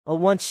I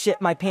once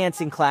shit my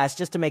pants in class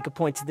just to make a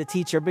point to the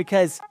teacher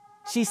because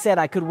she said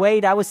I could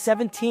wait. I was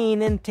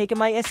 17 and taking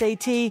my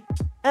SAT.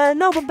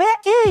 No, but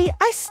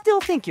I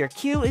still think you're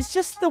cute. It's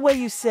just the way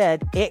you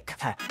said ick.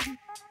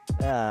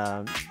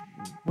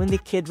 When the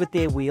kid with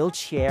the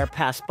wheelchair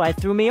passed by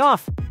threw me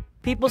off.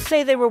 People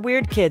say they were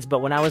weird kids, but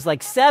when I was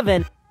like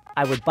 7,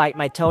 I would bite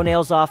my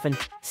toenails off and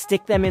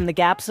stick them in the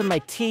gaps of my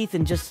teeth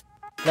and just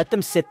let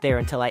them sit there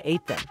until I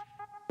ate them.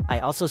 I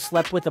also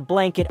slept with a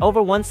blanket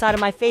over one side of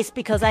my face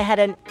because I had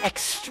an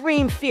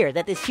extreme fear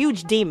that this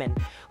huge demon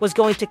was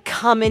going to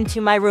come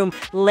into my room,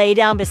 lay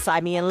down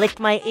beside me, and lick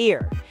my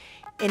ear.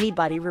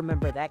 Anybody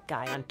remember that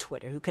guy on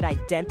Twitter who could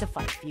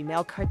identify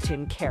female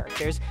cartoon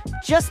characters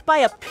just by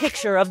a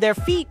picture of their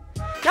feet?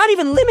 Not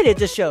even limited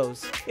to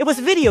shows. It was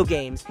video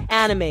games,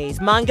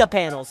 animes, manga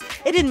panels.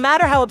 It didn't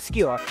matter how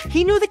obscure.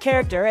 He knew the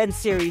character and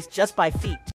series just by feet.